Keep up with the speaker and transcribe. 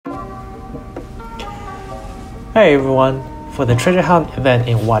Hey everyone! For the treasure hunt event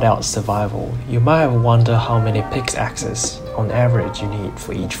in Whiteout Survival, you might have wondered how many pickaxes on average you need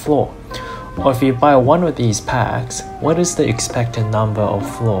for each floor. Or if you buy one of these packs, what is the expected number of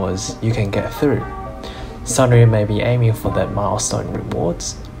floors you can get through? Some of you may be aiming for the milestone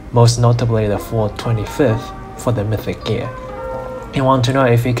rewards, most notably the floor 25th for the mythic gear. You want to know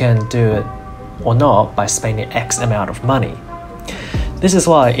if you can do it or not by spending X amount of money. This is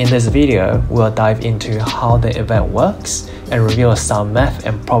why in this video, we'll dive into how the event works and reveal some math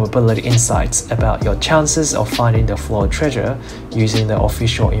and probability insights about your chances of finding the floor treasure using the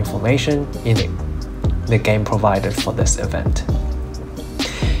official information in the game provided for this event.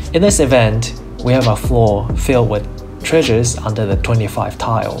 In this event, we have a floor filled with treasures under the 25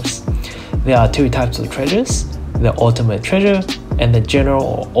 tiles. There are two types of treasures, the ultimate treasure and the general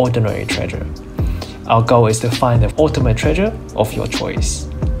or ordinary treasure. Our goal is to find the ultimate treasure of your choice.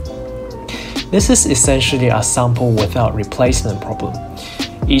 This is essentially a sample without replacement problem.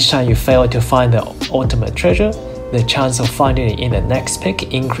 Each time you fail to find the ultimate treasure, the chance of finding it in the next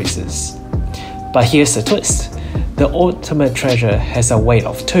pick increases. But here's the twist. The ultimate treasure has a weight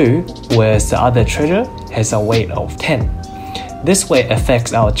of 2, whereas the other treasure has a weight of 10. This weight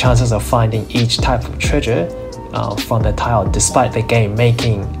affects our chances of finding each type of treasure from the tile, despite the game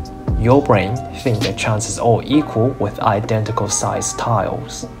making your brain think the chances are all equal with identical sized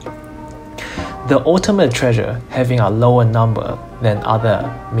tiles. The ultimate treasure having a lower number than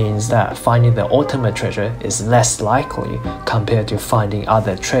other means that finding the ultimate treasure is less likely compared to finding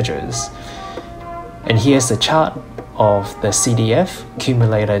other treasures. And here's a chart of the CDF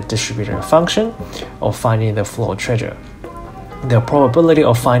cumulative distribution function of finding the floor treasure. The probability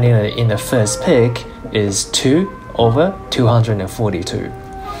of finding it in the first pick is 2 over 242.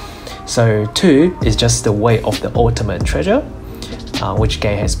 So 2 is just the weight of the ultimate treasure, which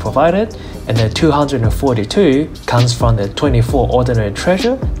game has provided, and the 242 comes from the 24 ordinary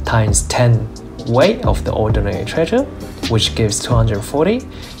treasure times 10 weight of the ordinary treasure, which gives 240,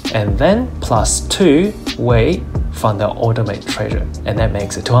 and then plus 2 weight from the ultimate treasure, and that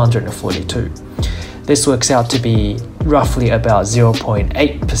makes it 242. This works out to be roughly about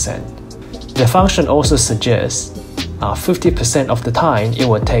 0.8%. The function also suggests 50% of the time it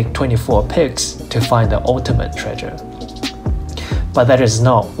will take 24 picks to find the ultimate treasure. But that is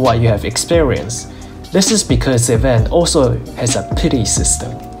not what you have experienced. This is because the event also has a pity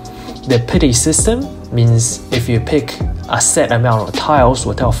system. The pity system means if you pick a set amount of tiles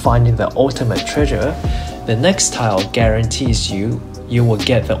without finding the ultimate treasure, the next tile guarantees you will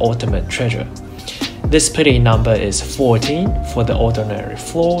get the ultimate treasure. This pity number is 14 for the ordinary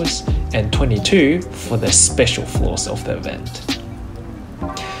floors and 22 for the special floors of the event.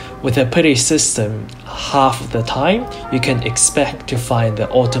 With a pity system, half of the time you can expect to find the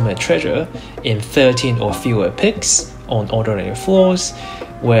ultimate treasure in 13 or fewer picks on ordinary floors,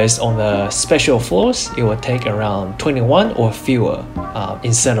 whereas on the special floors it will take around 21 or fewer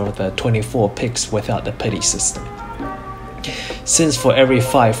instead of the 24 picks without the pity system. Since for every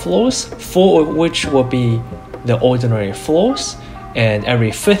 5 floors, 4 of which will be the ordinary floors, and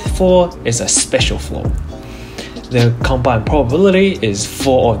every 5th floor is a special floor. The combined probability is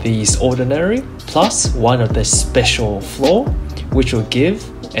 4 of these ordinary plus 1 of the special floor, which will give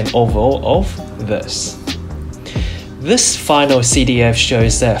an overall of this. This final CDF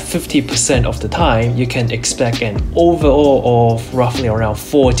shows that 50% of the time you can expect an overall of roughly around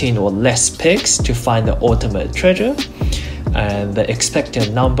 14 or less picks to find the ultimate treasure, and the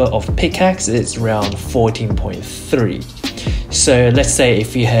expected number of pickaxes is around 14.3. So let's say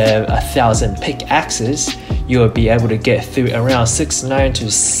if you have 1,000 pickaxes, you will be able to get through around 69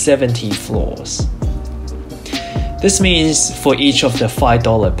 to 70 floors. This means for each of the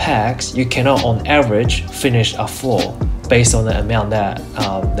 $5 packs, you cannot on average finish a floor based on the amount that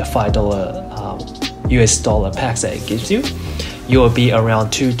the $5 US dollar packs that it gives you. You will be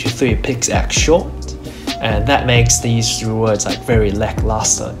around 2 to 3 pickaxes short, and that makes these rewards like very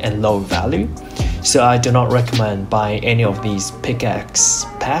lackluster and low value. So I do not recommend buying any of these pickaxe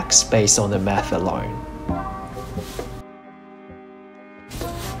packs based on the math alone.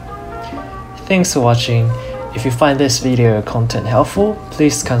 Thanks for watching. If you find this video content helpful,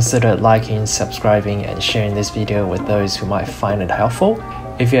 please consider liking, subscribing, and sharing this video with those who might find it helpful.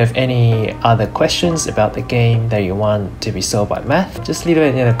 If you have any other questions about the game that you want to be solved by math, just leave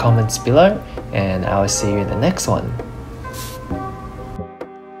it in the comments below, and I will see you in the next one.